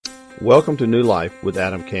Welcome to New Life with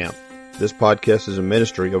Adam Camp. This podcast is a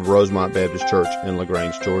ministry of Rosemont Baptist Church in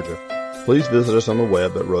LaGrange, Georgia. Please visit us on the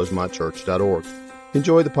web at rosemontchurch.org.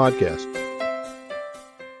 Enjoy the podcast.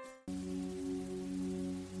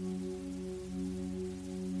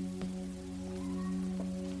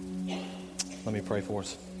 Let me pray for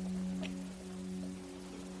us.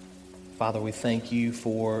 Father, we thank you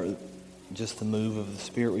for just the move of the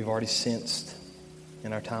Spirit we've already sensed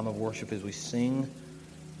in our time of worship as we sing.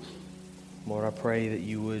 Lord, I pray that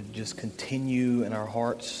you would just continue in our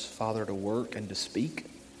hearts, Father, to work and to speak.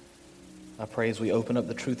 I pray as we open up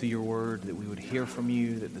the truth of your word that we would hear from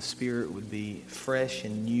you, that the Spirit would be fresh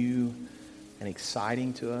and new and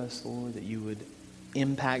exciting to us, Lord, that you would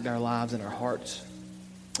impact our lives and our hearts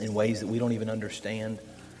in ways that we don't even understand.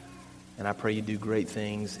 And I pray you do great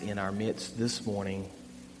things in our midst this morning.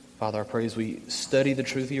 Father, I pray as we study the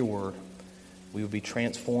truth of your word, we will be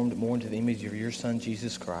transformed more into the image of your Son,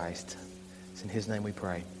 Jesus Christ. It's in his name we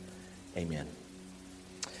pray. Amen.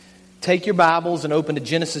 Take your Bibles and open to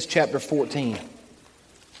Genesis chapter 14.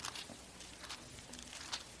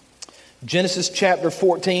 Genesis chapter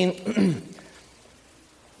 14.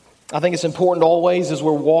 I think it's important always as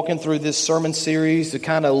we're walking through this sermon series to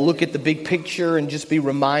kind of look at the big picture and just be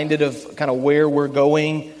reminded of kind of where we're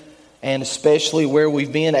going and especially where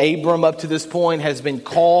we've been. Abram up to this point has been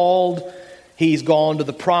called. He's gone to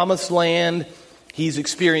the promised land. He's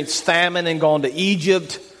experienced famine and gone to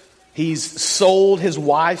Egypt. He's sold his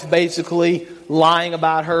wife, basically, lying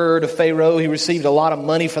about her to Pharaoh. He received a lot of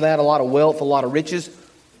money for that, a lot of wealth, a lot of riches.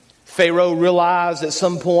 Pharaoh realized at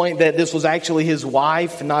some point that this was actually his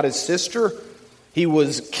wife and not his sister. He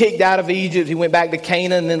was kicked out of Egypt. He went back to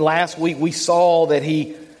Canaan. And then last week we saw that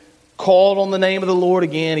he called on the name of the Lord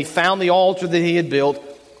again. He found the altar that he had built.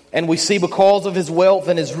 And we see because of his wealth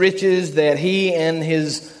and his riches that he and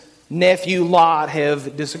his nephew Lot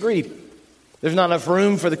have disagreed. There's not enough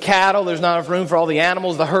room for the cattle. There's not enough room for all the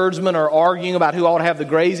animals. The herdsmen are arguing about who ought to have the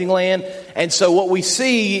grazing land. And so what we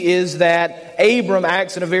see is that Abram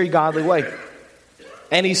acts in a very godly way.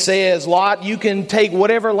 And he says, Lot, you can take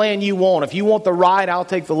whatever land you want. If you want the right, I'll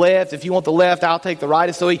take the left. If you want the left, I'll take the right.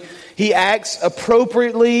 And so he acts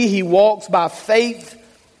appropriately. He walks by faith.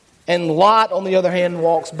 And Lot, on the other hand,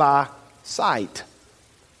 walks by sight.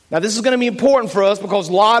 Now, this is going to be important for us because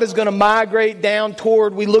Lot is going to migrate down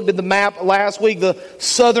toward, we looked at the map last week, the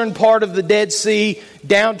southern part of the Dead Sea,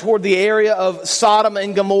 down toward the area of Sodom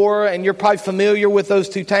and Gomorrah, and you're probably familiar with those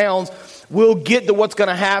two towns. We'll get to what's going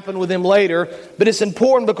to happen with him later, but it's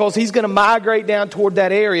important because he's going to migrate down toward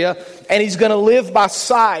that area, and he's going to live by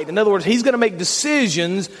sight. In other words, he's going to make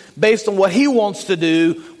decisions based on what he wants to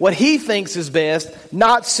do, what he thinks is best,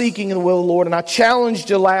 not seeking the will of the Lord. And I challenged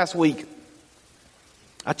you last week.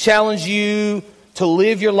 I challenge you to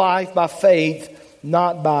live your life by faith,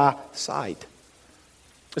 not by sight.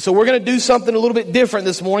 So we're going to do something a little bit different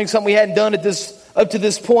this morning, something we hadn't done up to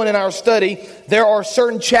this point in our study. There are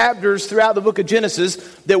certain chapters throughout the book of Genesis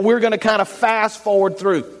that we're going to kind of fast forward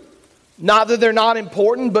through. Not that they're not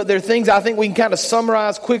important, but they're things I think we can kind of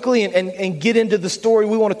summarize quickly and get into the story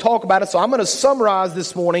we want to talk about it. So I'm going to summarize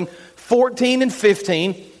this morning 14 and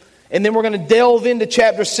 15. And then we're going to delve into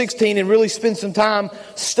chapter 16 and really spend some time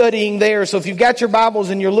studying there. So if you've got your Bibles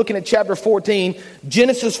and you're looking at chapter 14,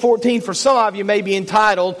 Genesis 14 for some of you may be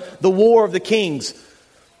entitled The War of the Kings.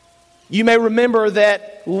 You may remember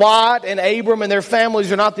that Lot and Abram and their families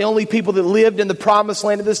are not the only people that lived in the promised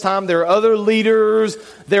land at this time. There are other leaders,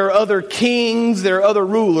 there are other kings, there are other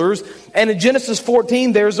rulers. And in Genesis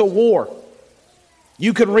 14 there's a war.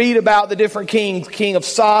 You could read about the different kings, king of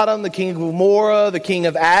Sodom, the king of Gomorrah, the king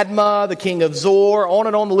of Admah, the king of Zor,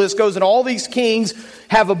 on the list goes. And all these kings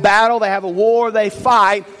have a battle, they have a war, they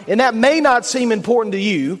fight. And that may not seem important to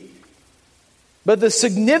you, but the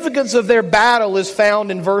significance of their battle is found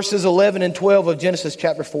in verses 11 and 12 of Genesis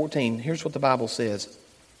chapter 14. Here's what the Bible says.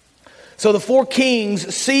 So the four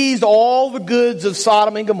kings seized all the goods of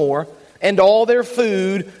Sodom and Gomorrah and all their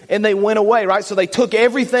food, and they went away, right? So they took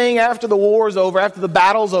everything after the war is over, after the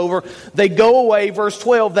battle's over. They go away, verse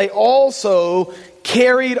 12. They also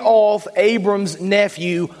carried off Abram's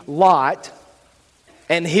nephew Lot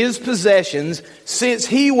and his possessions, since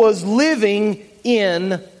he was living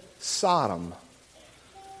in Sodom.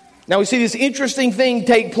 Now we see this interesting thing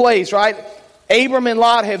take place, right? Abram and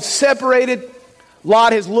Lot have separated.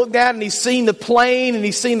 Lot has looked at and he's seen the plain and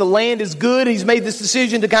he's seen the land is good. He's made this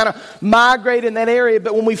decision to kind of migrate in that area.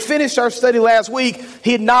 But when we finished our study last week,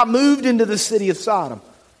 he had not moved into the city of Sodom.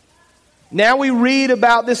 Now we read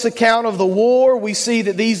about this account of the war. We see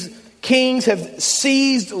that these kings have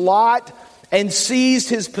seized Lot and seized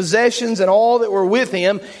his possessions and all that were with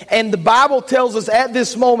him. And the Bible tells us at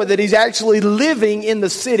this moment that he's actually living in the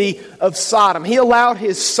city of Sodom. He allowed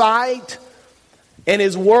his sight and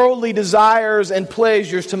his worldly desires and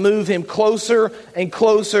pleasures to move him closer and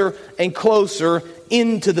closer and closer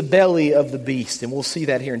into the belly of the beast. And we'll see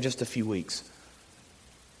that here in just a few weeks.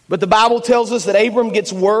 But the Bible tells us that Abram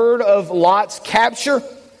gets word of Lot's capture.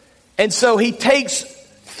 And so he takes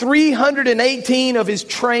 318 of his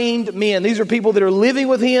trained men. These are people that are living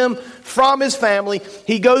with him from his family.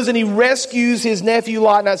 He goes and he rescues his nephew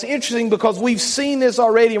Lot. Now it's interesting because we've seen this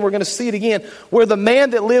already and we're going to see it again, where the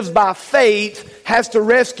man that lives by faith has to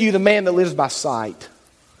rescue the man that lives by sight.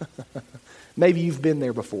 Maybe you've been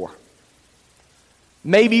there before.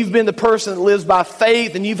 Maybe you've been the person that lives by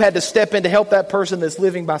faith and you've had to step in to help that person that's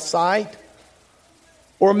living by sight.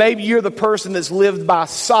 Or maybe you're the person that's lived by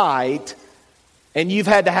sight and you've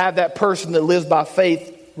had to have that person that lives by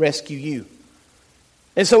faith rescue you.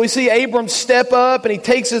 And so we see Abram step up and he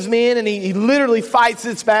takes his men and he literally fights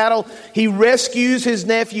this battle. He rescues his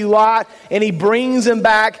nephew Lot and he brings him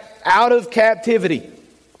back out of captivity.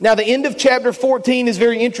 Now the end of chapter 14 is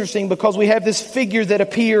very interesting because we have this figure that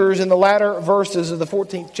appears in the latter verses of the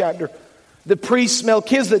 14th chapter. The priest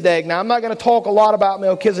Melchizedek. Now I'm not going to talk a lot about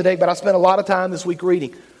Melchizedek, but I spent a lot of time this week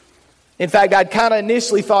reading. In fact, I'd kind of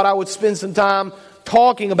initially thought I would spend some time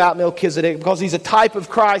talking about Melchizedek because he's a type of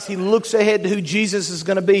Christ. He looks ahead to who Jesus is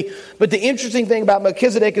going to be. But the interesting thing about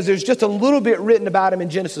Melchizedek is there's just a little bit written about him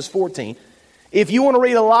in Genesis 14. If you want to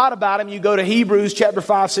read a lot about him, you go to Hebrews chapter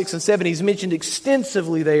 5, 6, and 7. He's mentioned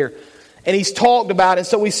extensively there. And he's talked about it.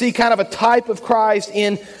 So we see kind of a type of Christ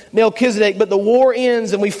in Melchizedek. But the war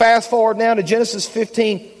ends and we fast forward now to Genesis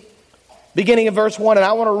 15. Beginning in verse 1, and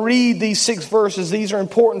I want to read these 6 verses. These are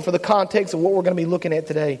important for the context of what we're going to be looking at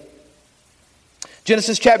today.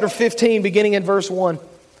 Genesis chapter 15, beginning in verse 1.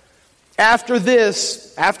 After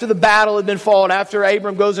this, after the battle had been fought, after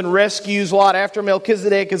Abram goes and rescues Lot, after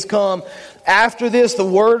Melchizedek has come, after this, the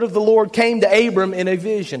word of the Lord came to Abram in a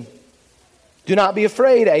vision. Do not be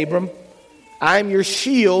afraid, Abram. I am your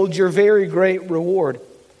shield, your very great reward.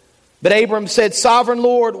 But Abram said, Sovereign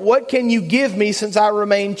Lord, what can you give me since I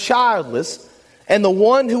remain childless? And the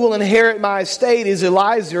one who will inherit my estate is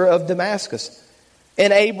Eliezer of Damascus.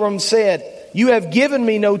 And Abram said, You have given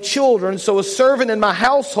me no children, so a servant in my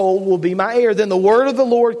household will be my heir. Then the word of the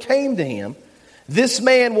Lord came to him, This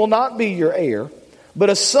man will not be your heir, but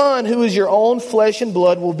a son who is your own flesh and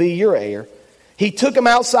blood will be your heir. He took him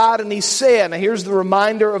outside and he said, now here's the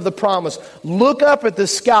reminder of the promise, look up at the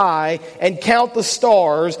sky and count the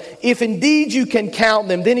stars, if indeed you can count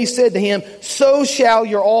them. Then he said to him, so shall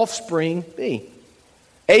your offspring be.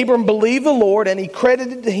 Abram believed the Lord and he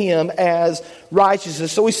credited to him as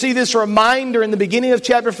righteousness. So we see this reminder in the beginning of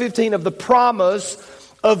chapter 15 of the promise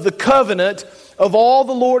of the covenant of all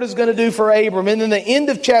the Lord is going to do for Abram. And then the end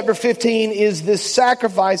of chapter 15 is this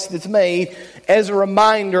sacrifice that's made as a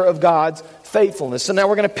reminder of God's faithfulness. So now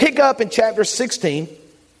we're going to pick up in chapter 16.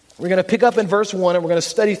 We're going to pick up in verse 1 and we're going to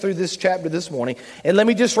study through this chapter this morning. And let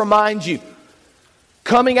me just remind you,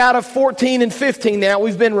 coming out of 14 and 15 now,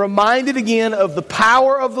 we've been reminded again of the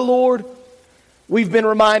power of the Lord. We've been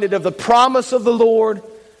reminded of the promise of the Lord.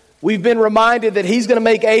 We've been reminded that He's going to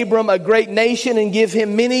make Abram a great nation and give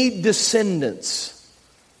him many descendants.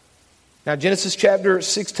 Now Genesis chapter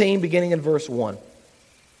 16 beginning in verse 1.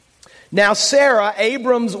 Now Sarah,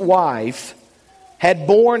 Abram's wife, had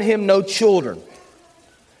borne him no children,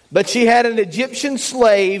 but she had an Egyptian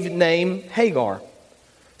slave named Hagar.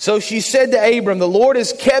 So she said to Abram, the Lord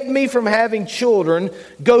has kept me from having children.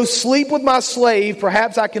 Go sleep with my slave.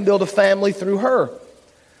 Perhaps I can build a family through her.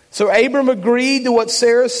 So Abram agreed to what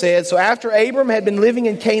Sarah said. So after Abram had been living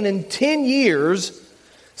in Canaan 10 years,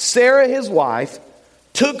 Sarah, his wife,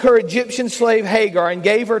 took her Egyptian slave Hagar and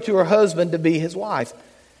gave her to her husband to be his wife.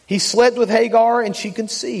 He slept with Hagar and she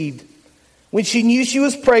conceived. When she knew she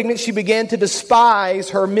was pregnant, she began to despise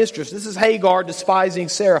her mistress. This is Hagar despising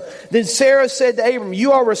Sarah. Then Sarah said to Abram,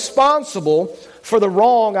 you are responsible for the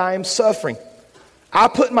wrong I am suffering. I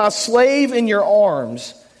put my slave in your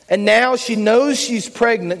arms, and now she knows she's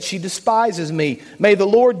pregnant. She despises me. May the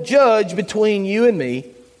Lord judge between you and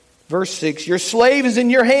me. Verse 6, your slave is in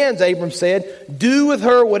your hands, Abram said. Do with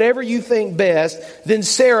her whatever you think best. Then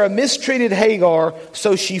Sarah mistreated Hagar,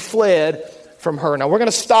 so she fled from her. Now we're going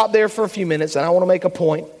to stop there for a few minutes, and I want to make a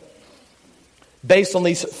point based on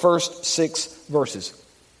these first 6 verses.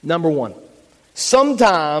 Number 1,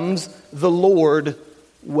 sometimes the Lord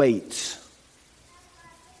waits.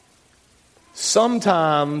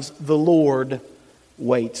 Sometimes the Lord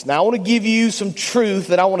waits. Now I want to give you some truth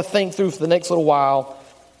that I want to think through for the next little while.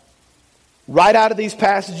 right out of these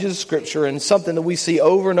passages of Scripture and something that we see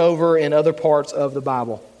over and over in other parts of the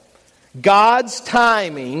Bible. God's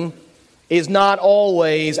timing is not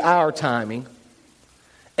always our timing,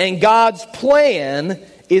 and God's plan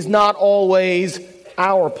is not always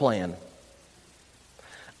our plan.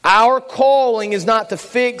 Our calling is not to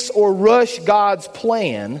fix or rush God's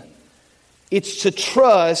plan. It's to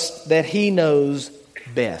trust that He knows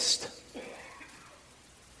best.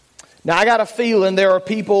 Now, I got a feeling there are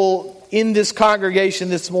people in this congregation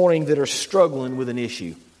this morning that are struggling with an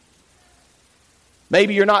issue.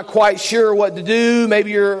 Maybe you're not quite sure what to do.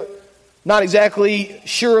 Maybe you're not exactly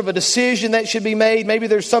sure of a decision that should be made. Maybe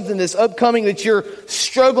there's something that's upcoming that you're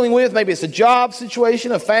struggling with. Maybe it's a job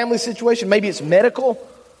situation, a family situation. Maybe it's medical.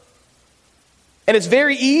 And it's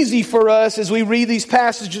very easy for us as we read these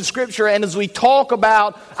passages of Scripture and as we talk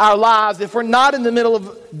about our lives, if we're not in the middle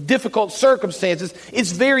of difficult circumstances,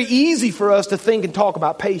 it's very easy for us to think and talk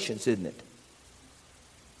about patience, isn't it?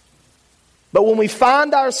 But when we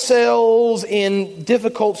find ourselves in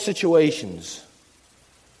difficult situations,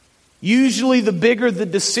 usually the bigger the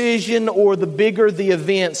decision or the bigger the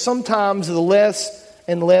event, sometimes the less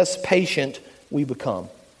and less patient we become.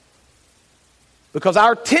 Because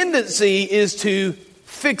our tendency is to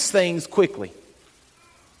fix things quickly.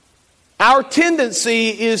 Our tendency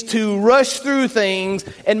is to rush through things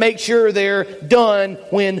and make sure they're done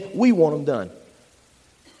when we want them done.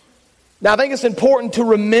 Now, I think it's important to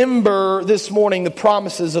remember this morning the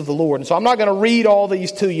promises of the Lord. And so I'm not going to read all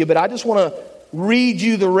these to you, but I just want to read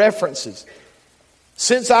you the references.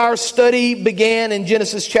 Since our study began in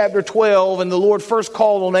Genesis chapter 12 and the Lord first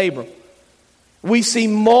called on Abram, we see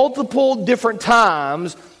multiple different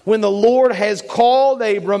times when the Lord has called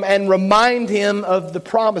Abram and remind him of the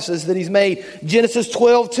promises that He's made. Genesis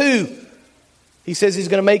 12:2, He says He's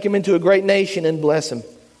going to make him into a great nation and bless him.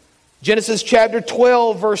 Genesis chapter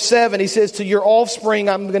 12, verse 7, He says, to your offspring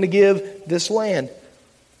I'm going to give this land.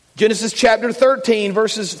 Genesis chapter 13,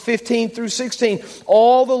 verses 15 through 16.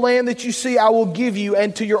 All the land that you see I will give you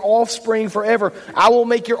and to your offspring forever. I will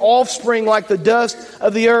make your offspring like the dust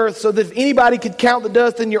of the earth, so that if anybody could count the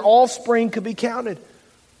dust, then your offspring could be counted.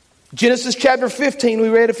 Genesis chapter 15, we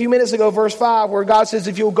read a few minutes ago, verse 5, where God says,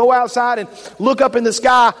 if you'll go outside and look up in the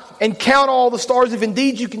sky and count all the stars, if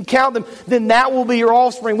indeed you can count them, then that will be your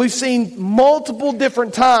offspring. We've seen multiple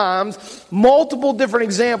different times, multiple different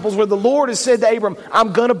examples where the Lord has said to Abram,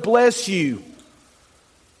 I'm going to bless you.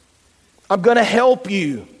 I'm going to help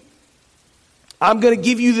you. I'm going to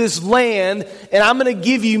give you this land, and I'm going to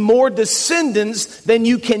give you more descendants than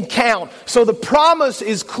you can count. So the promise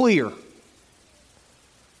is clear.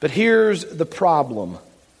 But here's the problem.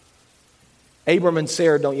 Abram and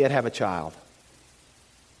Sarah don't yet have a child.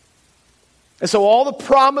 And so all the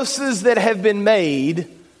promises that have been made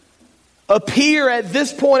appear at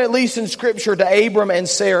this point, at least in Scripture, to Abram and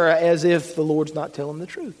Sarah as if the Lord's not telling the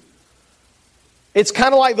truth. It's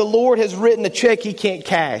kind of like the Lord has written a check He can't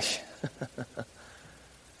cash.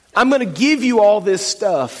 I'm going to give you all this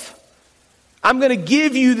stuff. I'm going to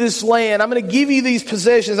give you this land. I'm going to give you these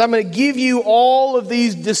possessions. I'm going to give you all of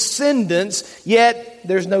these descendants, yet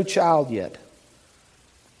there's no child yet.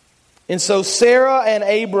 And so Sarah and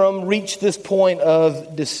Abram reach this point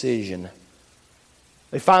of decision.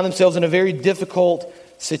 They find themselves in a very difficult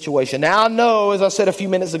situation. Now I know, as I said a few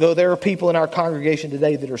minutes ago, there are people in our congregation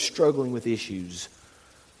today that are struggling with issues.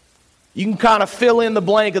 You can kind of fill in the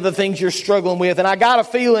blank of the things you're struggling with. And I got a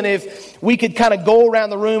feeling if we could kind of go around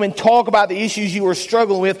the room and talk about the issues you were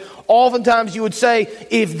struggling with, oftentimes you would say,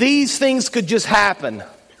 if these things could just happen.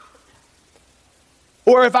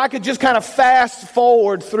 Or if I could just kind of fast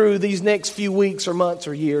forward through these next few weeks or months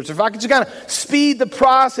or years. Or if I could just kind of speed the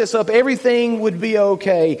process up, everything would be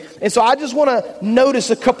okay. And so I just want to notice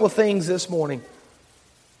a couple of things this morning.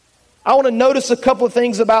 I want to notice a couple of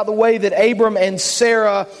things about the way that Abram and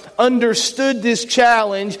Sarah understood this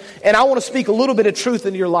challenge. And I want to speak a little bit of truth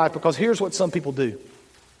into your life, because here's what some people do.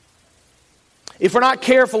 If we're not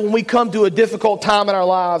careful when we come to a difficult time in our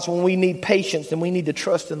lives, when we need patience, then we need to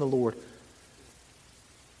trust in the Lord.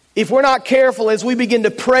 If we're not careful as we begin to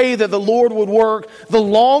pray that the Lord would work, the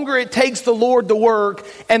longer it takes the Lord to work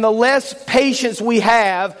and the less patience we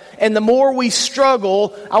have and the more we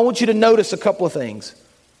struggle, I want you to notice a couple of things.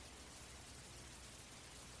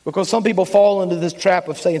 Because some people fall into this trap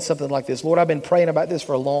of saying something like this: Lord, I've been praying about this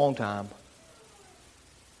for a long time.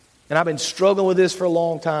 And I've been struggling with this for a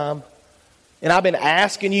long time. And I've been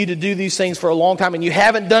asking you to do these things for a long time, and you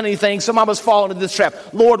haven't done anything. Some of us fall into this trap.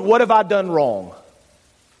 Lord, what have I done wrong?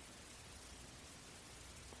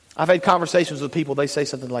 I've had conversations with people, they say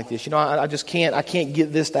something like this: you know, I can't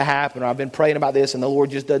get this to happen, or I've been praying about this and the Lord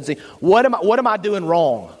just doesn't see. What am I doing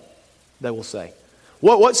wrong? they will say.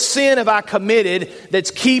 What sin have I committed that's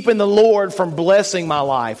keeping the Lord from blessing my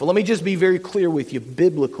life? Well, let me just be very clear with you.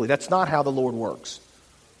 Biblically, that's not how the Lord works.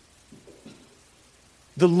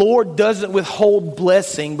 The Lord doesn't withhold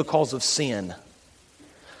blessing because of sin.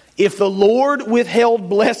 If the Lord withheld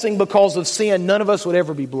blessing because of sin, none of us would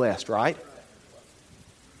ever be blessed, right?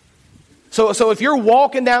 So if you're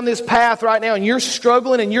walking down this path right now and you're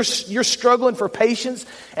struggling and you're struggling for patience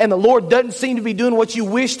and the Lord doesn't seem to be doing what you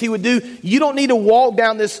wished He would do, you don't need to walk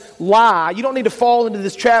down this lie. You don't need to fall into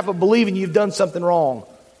this trap of believing you've done something wrong.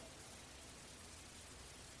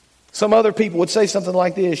 Some other people would say something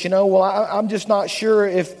like this, well, I'm just not sure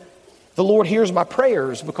if the Lord hears my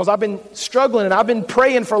prayers because I've been struggling and I've been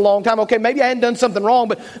praying for a long time. Okay, maybe I hadn't done something wrong,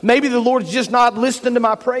 but maybe the Lord's just not listening to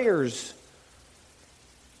my prayers.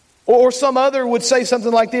 Or some other would say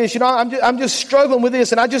something like this, I'm just struggling with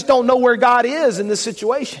this and I just don't know where God is in this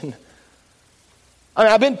situation. I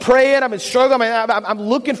mean, I've been praying, I've been struggling, I'm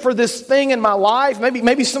looking for this thing in my life.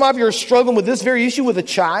 Maybe some of you are struggling with this very issue with a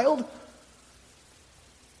child.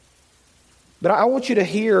 But I want you to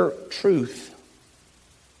hear truth.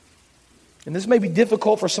 And this may be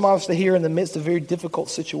difficult for some of us to hear in the midst of very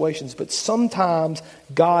difficult situations, but sometimes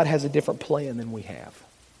God has a different plan than we have.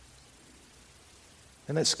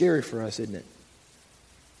 And that's scary for us, isn't it?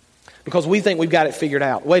 Because we think we've got it figured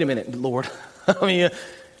out. Wait a minute, Lord.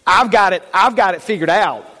 I've got it figured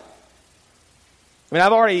out. I mean,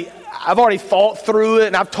 I've already thought through it,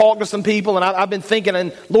 and I've talked to some people, and I've been thinking,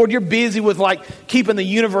 and Lord, you're busy with keeping the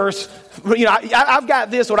universe. I've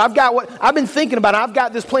got this, Lord. I've got what I've been thinking about. I've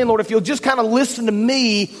got this plan, Lord. If you'll just kind of listen to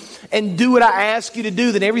me and do what I ask you to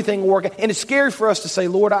do, then everything will work. And it's scary for us to say,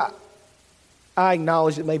 Lord, I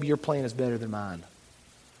acknowledge that maybe your plan is better than mine.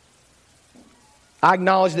 I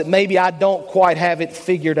acknowledge that maybe I don't quite have it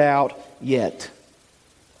figured out yet.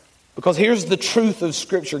 Because here's the truth of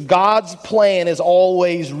Scripture. God's plan is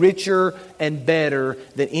always richer and better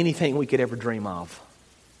than anything we could ever dream of.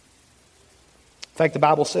 In fact, the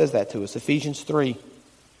Bible says that to us. Ephesians 3,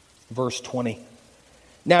 verse 20.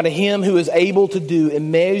 Now to Him who is able to do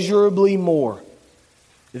immeasurably more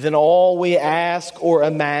than all we ask or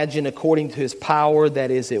imagine according to His power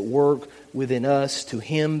that is at work within us, to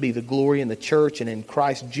Him be the glory in the church and in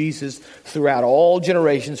Christ Jesus throughout all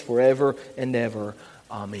generations forever and ever.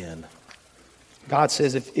 Amen. God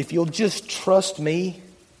says, if you'll just trust me,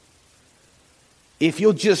 if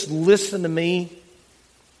you'll just listen to me,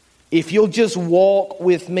 if you'll just walk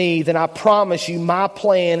with me, then I promise you my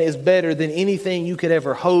plan is better than anything you could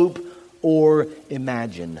ever hope or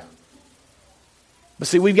imagine. But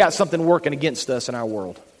see, we've got something working against us in our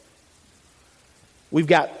world. We've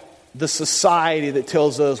got the society that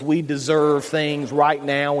tells us we deserve things right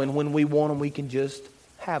now, and when we want them, we can just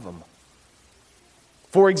have them.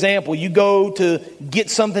 For example, you go to get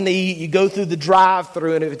something to eat, you go through the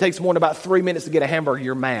drive-thru, and if it takes more than about 3 minutes to get a hamburger,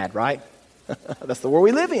 you're mad, right? That's the world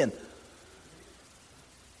we live in.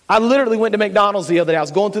 I literally went to McDonald's the other day. I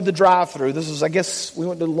was going through the drive-thru. This was, I guess, we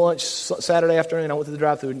went to lunch Saturday afternoon. I went to the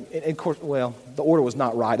drive-thru, and of course, well, the order was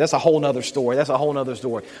not right. That's a whole other story.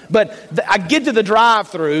 But I get to the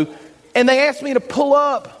drive-thru, and they asked me to pull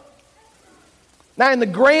up. Now, in the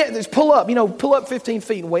grand, pull up 15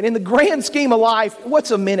 feet and wait. In the grand scheme of life,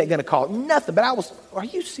 what's a minute going to cost? Nothing. But are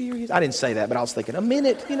you serious? I didn't say that, but I was thinking, a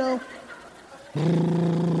minute, So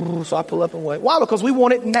I pull up and wait. Why? Because we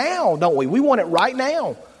want it now, don't we? We want it right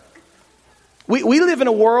now. We live in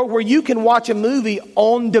a world where you can watch a movie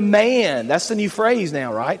on demand. That's the new phrase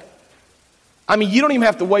now, right? I mean, you don't even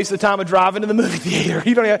have to waste the time of driving to the movie theater.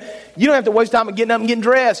 You don't have to waste time of getting up and getting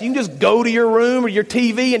dressed. You can just go to your room or your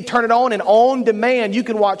TV and turn it on, and on demand you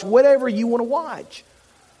can watch whatever you want to watch.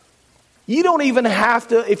 You don't even have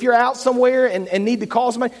to, if you're out somewhere and need to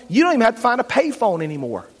call somebody, you don't even have to find a payphone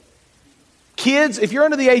anymore. Kids, if you're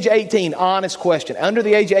under the age of 18, honest question, under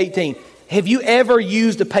the age of 18, have you ever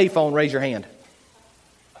used a payphone? Raise your hand.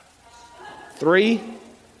 Three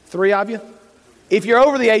of you? If you're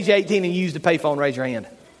over the age of 18 and you used a payphone, raise your hand.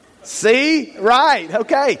 See? Right.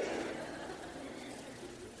 Okay.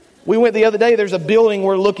 We went the other day, there's a building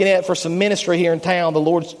we're looking at for some ministry here in town the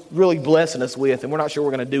Lord's really blessing us with, and we're not sure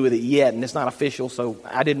what we're going to do with it yet, and it's not official, so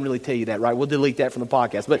I didn't really tell you that, right? We'll delete that from the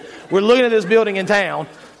podcast. But we're looking at this building in town,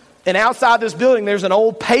 and outside this building there's an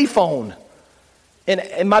old payphone.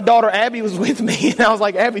 And my daughter Abby was with me, and I was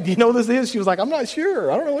like, Abby, do you know what this is? She was like, I'm not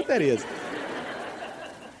sure. I don't know what that is.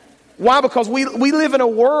 Why? Because we live in a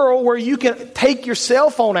world where you can take your cell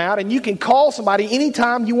phone out and you can call somebody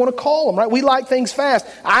anytime you want to call them, right? We like things fast.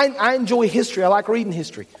 I enjoy history. I like reading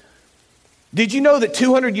history. Did you know that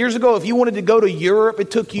 200 years ago, if you wanted to go to Europe, it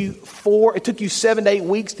took you 7 to 8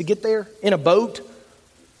 weeks to get there in a boat?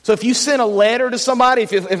 So if you sent a letter to somebody,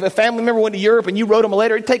 if a family member went to Europe and you wrote them a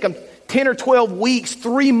letter, it'd take them 10 or 12 weeks,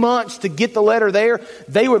 3 months to get the letter there.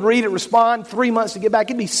 They would read it, respond, 3 months to get back.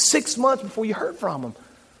 It'd be 6 months before you heard from them.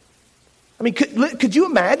 I mean, could you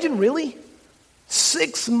imagine, really?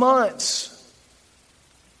 6 months.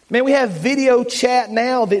 Man, we have video chat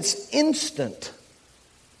now that's instant.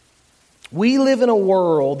 We live in a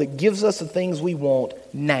world that gives us the things we want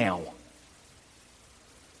now.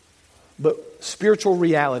 But spiritual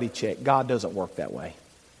reality check, God doesn't work that way.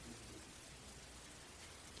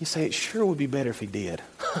 You say, it sure would be better if He did.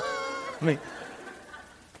 I mean,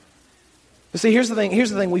 but see, here's the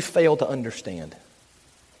thing we fail to understand.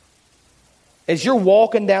 As you're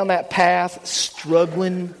walking down that path,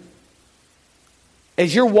 struggling,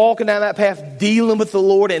 as you're walking down that path, dealing with the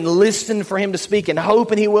Lord and listening for Him to speak and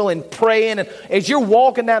hoping He will and praying, and as you're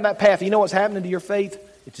walking down that path, you know what's happening to your faith?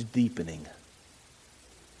 It's deepening.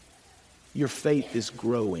 Your faith is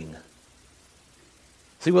growing.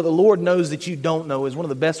 See, what the Lord knows that you don't know is one of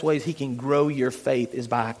the best ways He can grow your faith is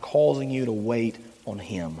by causing you to wait on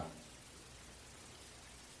Him.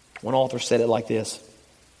 One author said it like this: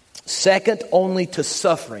 second only to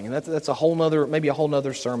suffering, and that's a whole nother, maybe a whole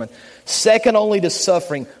nother sermon. Second only to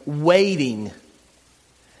suffering, waiting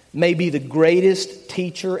may be the greatest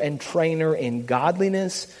teacher and trainer in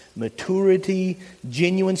godliness, maturity,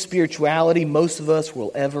 genuine spirituality most of us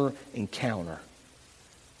will ever encounter.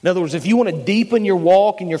 In other words, if you want to deepen your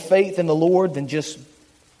walk and your faith in the Lord, then just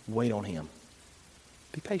wait on Him.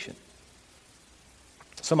 Be patient.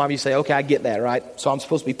 Some of you say, okay, I get that, right? So I'm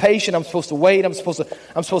supposed to be patient, I'm supposed to wait, I'm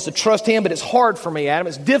supposed to trust Him, but it's hard for me, Adam.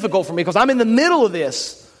 It's difficult for me because I'm in the middle of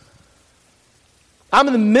this. I'm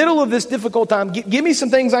in the middle of this difficult time. Give me some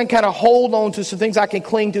things I can kind of hold on to, some things I can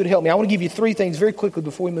cling to help me. I want to give you 3 things very quickly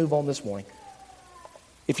before we move on this morning.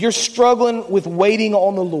 If you're struggling with waiting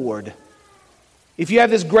on the Lord, if you have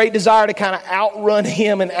this great desire to kind of outrun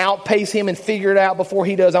Him and outpace Him and figure it out before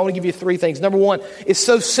He does, I want to give you 3 things. Number 1, it's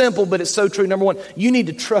so simple, but it's so true. Number 1, you need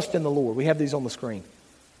to trust in the Lord. We have these on the screen.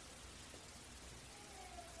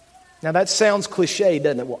 Now that sounds cliche,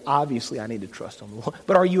 doesn't it? Well, obviously I need to trust in the Lord.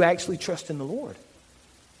 But are you actually trusting the Lord?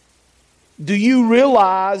 Do you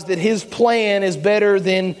realize that His plan is better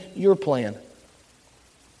than your plan?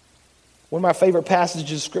 One of my favorite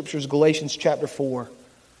passages of Scripture is Galatians chapter 4.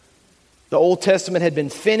 The Old Testament had been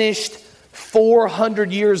finished.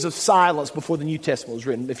 400 years of silence before the New Testament was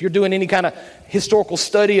written. If you're doing any kind of historical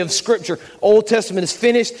study of Scripture, Old Testament is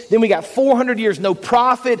finished. Then we got 400 years. No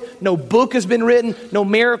prophet, no book has been written, no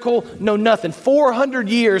miracle, no nothing. 400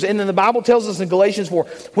 years. And then the Bible tells us in Galatians 4,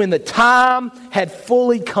 when the time had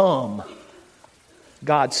fully come,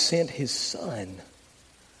 God sent His Son.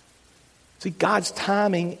 See, God's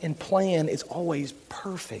timing and plan is always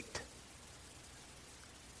perfect.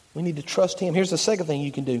 We need to trust Him. Here's the second thing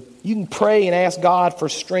you can do. You can pray and ask God for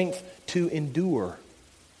strength to endure.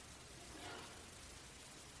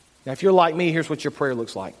 Now, if you're like me, here's what your prayer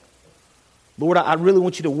looks like. Lord, I really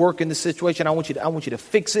want You to work in this situation. I want you to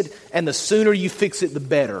fix it. And the sooner you fix it, the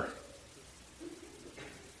better.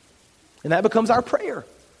 And that becomes our prayer.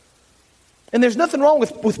 And there's nothing wrong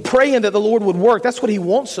with praying that the Lord would work. That's what He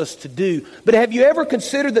wants us to do. But have you ever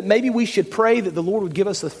considered that maybe we should pray that the Lord would give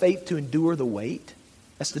us the faith to endure the wait?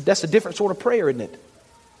 That's a different sort of prayer, isn't it?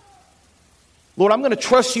 Lord, I'm going to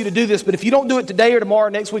trust You to do this, but if You don't do it today or tomorrow,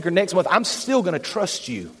 next week or next month, I'm still going to trust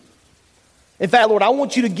You. In fact, Lord, I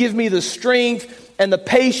want You to give me the strength and the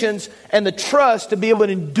patience and the trust to be able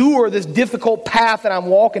to endure this difficult path that I'm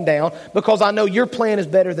walking down because I know Your plan is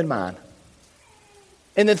better than mine.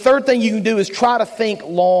 And the third thing you can do is try to think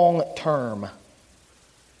long term.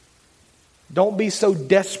 Don't be so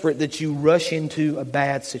desperate that you rush into a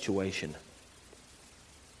bad situation.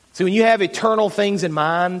 See, when you have eternal things in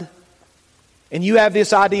mind, and you have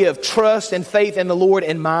this idea of trust and faith in the Lord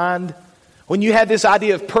in mind, when you have this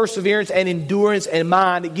idea of perseverance and endurance in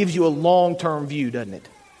mind, it gives you a long-term view, doesn't it?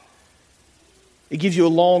 It gives you a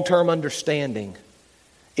long-term understanding.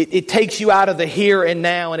 It takes you out of the here and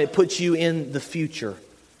now and it puts you in the future.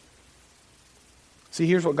 See,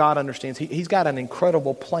 here's what God understands. He's got an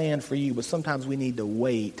incredible plan for you, but sometimes we need to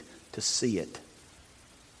wait to see it.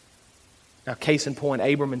 Now, case in point,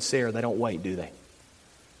 Abram and Sarah, they don't wait, do they?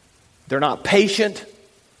 They're not patient.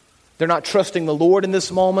 They're not trusting the Lord in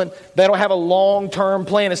this moment. They don't have a long-term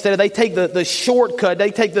plan. Instead, they take the shortcut. They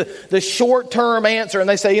take the short-term answer and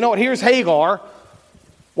they say, you know what, here's Hagar.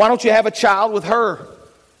 Why don't you have a child with her?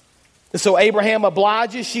 And so Abraham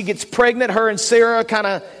obliges. She gets pregnant. Her and Sarah kind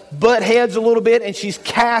of butt heads a little bit and she's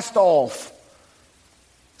cast off.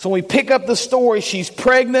 So when we pick up the story, she's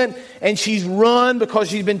pregnant and she's run because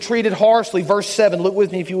she's been treated harshly. Verse 7, look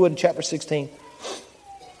with me if you would in chapter 16.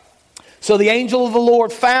 So the angel of the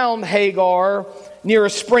Lord found Hagar near a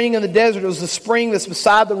spring in the desert. It was the spring that's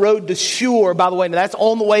beside the road to Shur, by the way. Now that's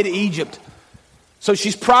on the way to Egypt. So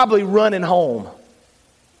she's probably running home.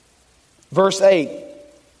 Verse 8.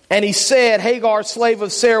 And he said, Hagar, slave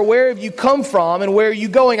of Sarah, where have you come from and where are you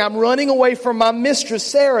going? I'm running away from my mistress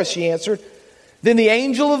Sarah, she answered. Then the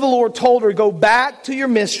angel of the Lord told her, go back to your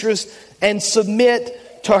mistress and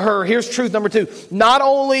submit to her. Here's truth number 2. Not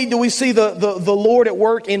only do we see the Lord at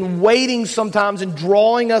work in waiting sometimes and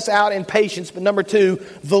drawing us out in patience, but number 2,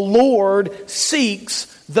 the Lord seeks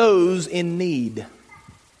those in need.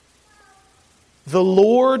 The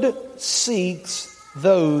Lord seeks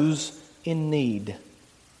those in need.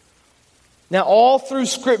 Now, all through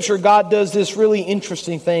Scripture, God does this really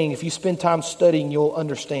interesting thing. If you spend time studying, you'll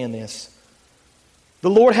understand this. The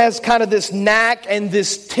Lord has kind of this knack and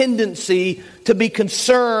this tendency to be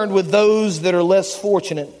concerned with those that are less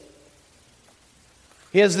fortunate.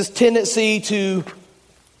 He has this tendency to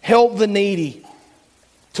help the needy,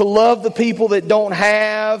 to love the people that don't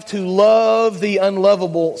have, to love the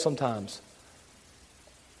unlovable sometimes.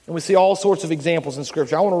 And we see all sorts of examples in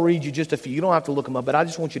Scripture. I want to read you just a few. You don't have to look them up, but I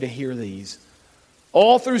just want you to hear these.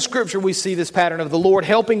 All through Scripture we see this pattern of the Lord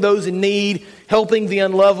helping those in need, helping the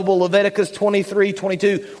unlovable. Leviticus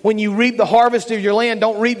 23:22. When you reap the harvest of your land,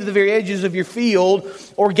 don't reap to the very edges of your field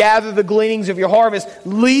or gather the gleanings of your harvest.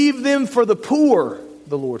 Leave them for the poor,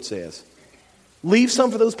 the Lord says. Leave some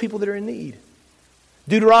for those people that are in need.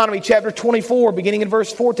 Deuteronomy chapter 24, beginning in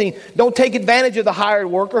verse 14. Don't take advantage of the hired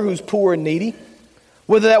worker who's poor and needy.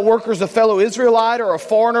 Whether that worker is a fellow Israelite or a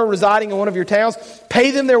foreigner residing in one of your towns,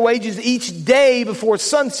 pay them their wages each day before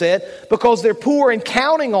sunset because they're poor and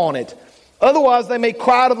counting on it. Otherwise, they may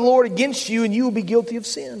cry to the Lord against you and you will be guilty of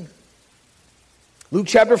sin. Luke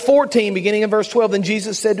chapter 14, beginning in verse 12, then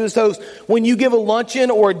Jesus said to his host, when you give a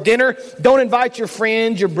luncheon or a dinner, don't invite your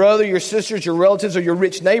friends, your brother, your sisters, your relatives, or your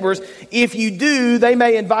rich neighbors. If you do, they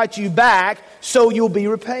may invite you back, so you'll be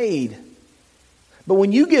repaid. But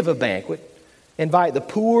when you give a banquet, invite the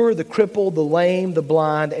poor, the crippled, the lame, the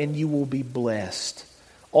blind, and you will be blessed.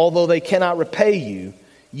 Although they cannot repay you,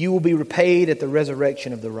 you will be repaid at the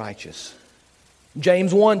resurrection of the righteous.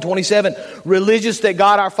 James 1:27, religion that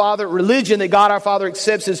God our Father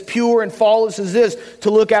accepts as pure and flawless as this, to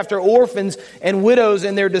look after orphans and widows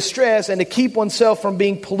in their distress and to keep oneself from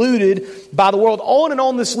being polluted by the world. On and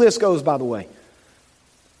on this list goes, by the way.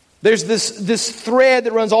 There's this thread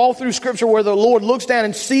that runs all through Scripture where the Lord looks down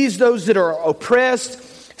and sees those that are oppressed,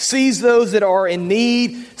 sees those that are in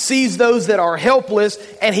need, sees those that are helpless,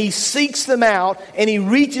 and He seeks them out, and He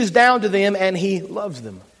reaches down to them, and He loves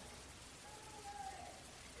them.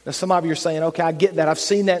 Now, some of you are saying, okay, I get that. I've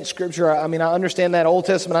seen that in Scripture. I understand that Old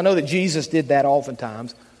Testament. I know that Jesus did that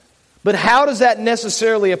oftentimes. But how does that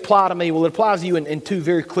necessarily apply to me? Well, it applies to you in 2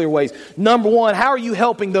 very clear ways. Number 1, how are you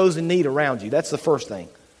helping those in need around you? That's the first thing.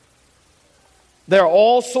 There are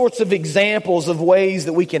all sorts of examples of ways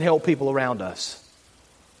that we can help people around us.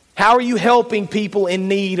 How are you helping people in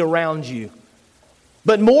need around you?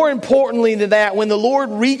 But more importantly than that, when the Lord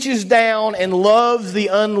reaches down and loves the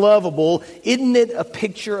unlovable, isn't it a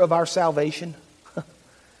picture of our salvation?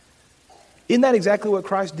 Isn't that exactly what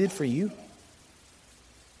Christ did for you?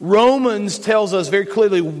 Romans tells us very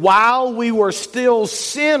clearly, while we were still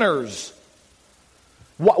sinners,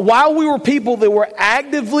 while we were people that were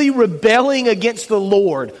actively rebelling against the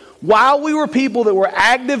Lord, while we were people that were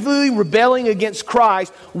actively rebelling against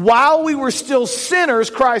Christ, while we were still sinners,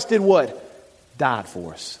 Christ did what? Died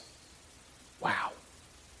for us. Wow.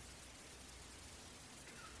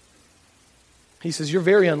 He says, you're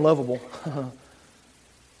very unlovable.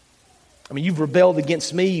 You've rebelled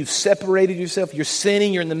against me. You've separated yourself. You're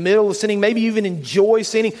sinning. You're in the middle of sinning. Maybe you even enjoy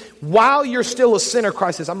sinning. While you're still a sinner,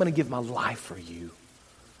 Christ says, I'm going to give my life for you.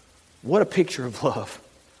 What a picture of love.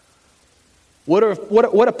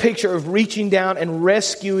 What a picture of reaching down and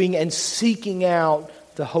rescuing and seeking out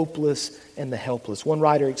the hopeless and the helpless. One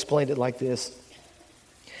writer explained it like this.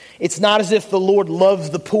 It's not as if the Lord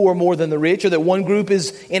loves the poor more than the rich, or that one group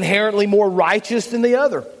is inherently more righteous than the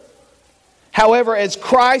other. However, as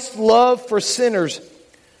Christ's love for sinners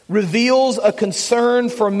reveals a concern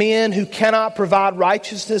for men who cannot provide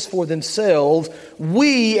righteousness for themselves,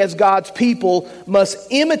 we as God's people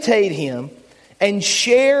must imitate Him and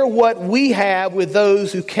share what we have with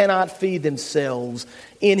those who cannot feed themselves.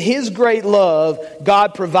 In His great love,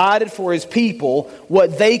 God provided for His people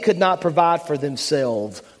what they could not provide for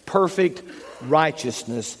themselves: perfect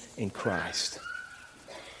righteousness in Christ.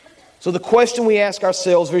 So the question we ask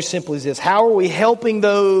ourselves very simply is this: how are we helping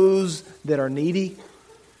those that are needy?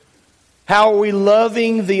 How are we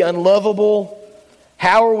loving the unlovable?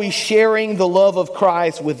 How are we sharing the love of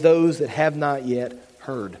Christ with those that have not yet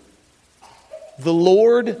heard? The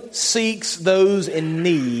Lord seeks those in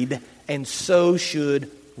need, and so should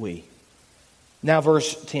we. Now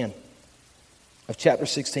verse 10 of chapter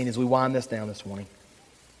 16 as we wind this down this morning.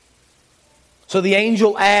 So the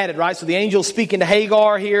angel added, right? So the angel speaking to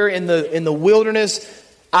Hagar here in the wilderness,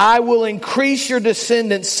 I will increase your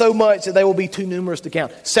descendants so much that they will be too numerous to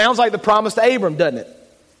count. Sounds like the promise to Abram, doesn't it?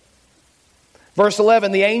 Verse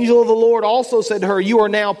 11, the angel of the Lord also said to her, you are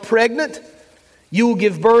now pregnant. You will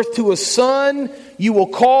give birth to a son. You will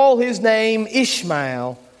call his name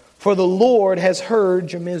Ishmael, for the Lord has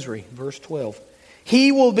heard your misery. Verse 12,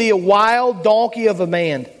 he will be a wild donkey of a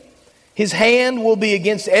man. His hand will be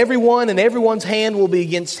against everyone, and everyone's hand will be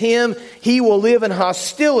against him. He will live in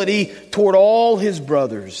hostility toward all his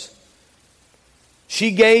brothers.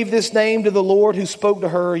 She gave this name to the Lord who spoke to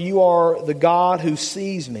her, you are the God who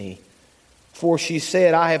sees me. For she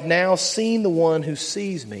said, I have now seen the one who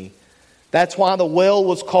sees me. That's why the well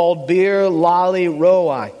was called Bir Lali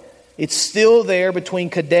Roi. It's still there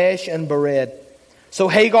between Kadesh and Bered. So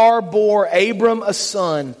Hagar bore Abram a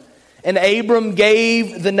son, and Abram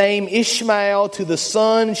gave the name Ishmael to the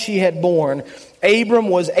son she had born. Abram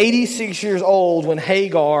was 86 years old when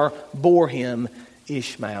Hagar bore him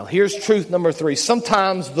Ishmael. Here's truth number 3.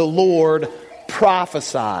 Sometimes the Lord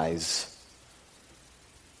prophesies.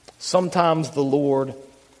 Sometimes the Lord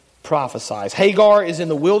prophesies. Hagar is in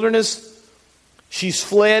the wilderness. She's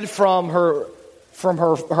fled from her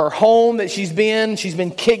home that she's been. She's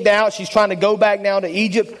been kicked out. She's trying to go back now to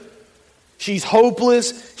Egypt. She's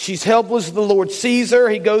hopeless. She's helpless. The Lord sees her.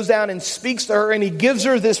 He goes down and speaks to her, and He gives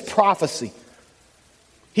her this prophecy.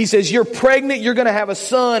 He says, you're pregnant, you're going to have a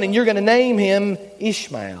son, and you're going to name him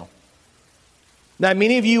Ishmael. Now,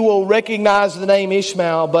 many of you will recognize the name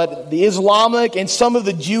Ishmael, but the Islamic and some of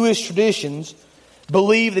the Jewish traditions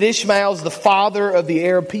believe that Ishmael is the father of the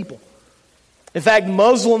Arab people. In fact,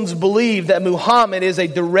 Muslims believe that Muhammad is a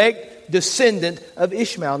direct descendant of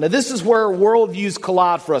Ishmael. Now, this is where worldviews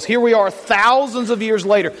collide for us. Here we are thousands of years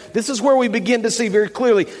later. This is where we begin to see very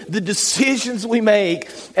clearly the decisions we make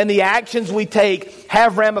and the actions we take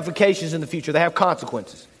have ramifications in the future. They have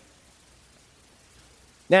consequences.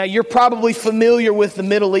 Now, you're probably familiar with the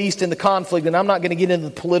Middle East and the conflict, and I'm not going to get into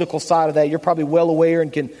the political side of that. You're probably well aware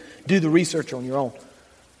and can do the research on your own.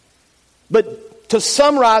 But to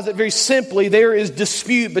summarize it very simply, there is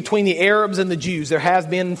dispute between the Arabs and the Jews. There has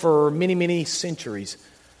been for many, many centuries.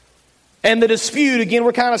 And the dispute, again,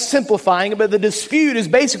 we're kind of simplifying it, but the dispute is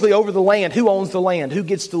basically over the land. Who owns the land? Who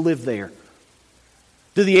gets to live there?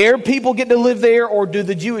 Do the Arab people get to live there, or do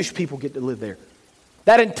the Jewish people get to live there?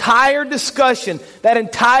 That entire discussion, that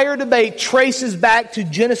entire debate traces back to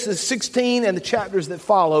Genesis 16 and the chapters that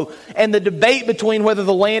follow, and the debate between whether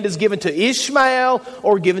the land is given to Ishmael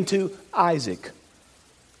or given to Isaac.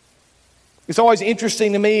 It's always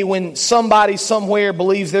interesting to me when somebody somewhere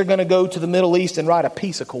believes they're going to go to the Middle East and write a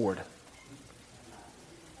peace accord.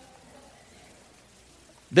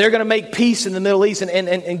 They're going to make peace in the Middle East,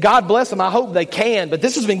 and God bless them, I hope they can, but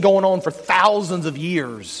this has been going on for thousands of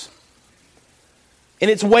years. And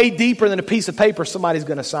it's way deeper than a piece of paper somebody's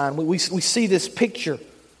going to sign. We see this picture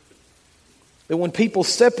that when people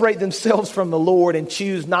separate themselves from the Lord and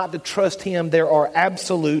choose not to trust Him, there are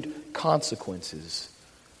absolute consequences.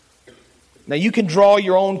 Now, you can draw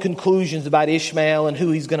your own conclusions about Ishmael and who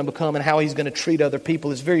he's going to become and how he's going to treat other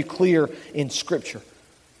people. It's very clear in Scripture.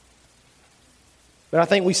 But I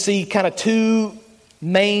think we see kind of two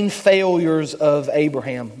main failures of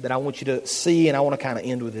Abraham that I want you to see, and I want to kind of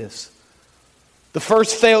end with this. The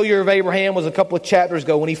first failure of Abraham was a couple of chapters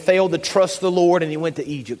ago when he failed to trust the Lord and he went to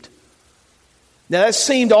Egypt. Now that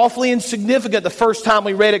seemed awfully insignificant the first time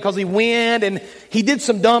we read it because he went and he did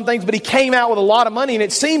some dumb things, but he came out with a lot of money and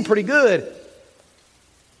it seemed pretty good.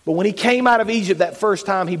 But when he came out of Egypt that first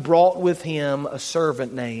time, he brought with him a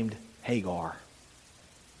servant named Hagar.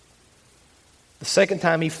 The second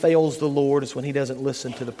time he fails the Lord is when he doesn't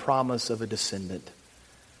listen to the promise of a descendant.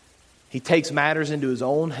 He takes matters into his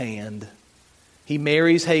own hand. He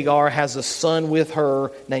marries Hagar, has a son with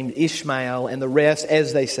her named Ishmael, and the rest,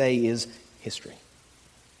 as they say, is history.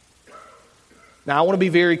 Now, I want to be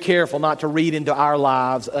very careful not to read into our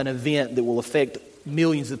lives an event that will affect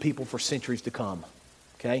millions of people for centuries to come.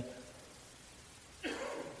 Okay?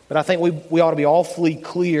 But I think we ought to be awfully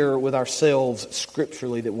clear with ourselves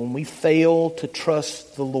scripturally that when we fail to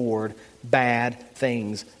trust the Lord, bad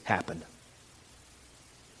things happen.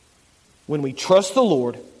 When we trust the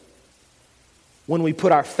Lord, when we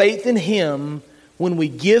put our faith in Him, when we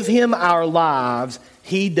give Him our lives,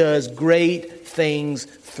 He does great things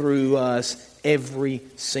through us every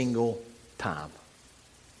single time.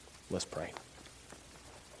 Let's pray.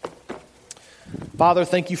 Father,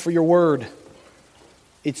 thank you for your word.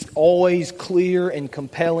 It's always clear and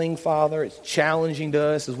compelling, Father. It's challenging to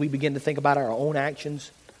us as we begin to think about our own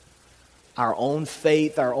actions, our own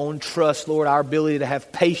faith, our own trust, Lord, our ability to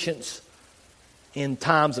have patience in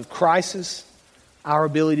times of crisis, our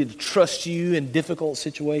ability to trust you in difficult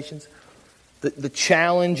situations. The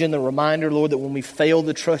challenge and the reminder, Lord, that when we fail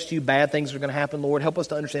to trust you, bad things are going to happen. Lord, help us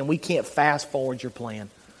to understand we can't fast forward your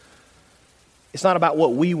plan. It's not about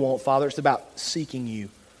what we want, Father. It's about seeking you.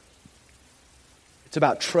 It's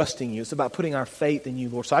about trusting you. It's about putting our faith in you,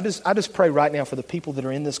 Lord. So I just pray right now for the people that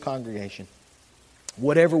are in this congregation,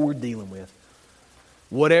 whatever we're dealing with,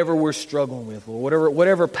 whatever we're struggling with, Lord,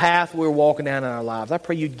 whatever path we're walking down in our lives, I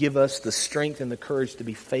pray you'd give us the strength and the courage to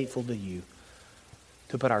be faithful to you,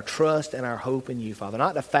 to put our trust and our hope in you, Father.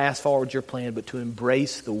 Not to fast forward your plan, but to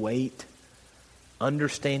embrace the wait,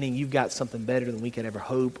 understanding you've got something better than we could ever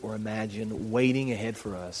hope or imagine waiting ahead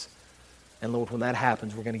for us. And Lord, when that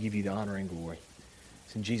happens, we're going to give you the honor and glory.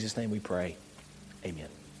 It's in Jesus' name we pray. Amen.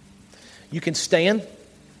 You can stand.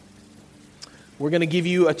 We're going to give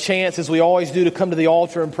you a chance, as we always do, to come to the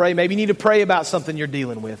altar and pray. Maybe you need to pray about something you're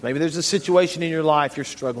dealing with. Maybe there's a situation in your life you're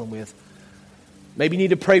struggling with. Maybe you need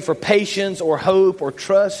to pray for patience or hope or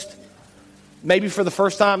trust. Maybe for the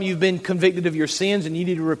first time you've been convicted of your sins and you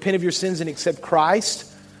need to repent of your sins and accept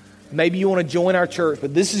Christ. Maybe you want to join our church,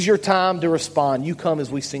 but this is your time to respond. You come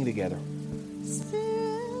as we sing together.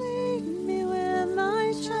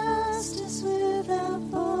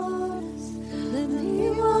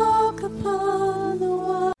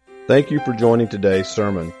 Thank you for joining today's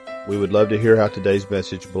sermon. We would love to hear how today's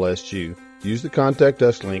message blessed you. Use the Contact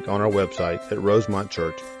Us link on our website at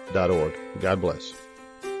rosemontchurch.org. God bless.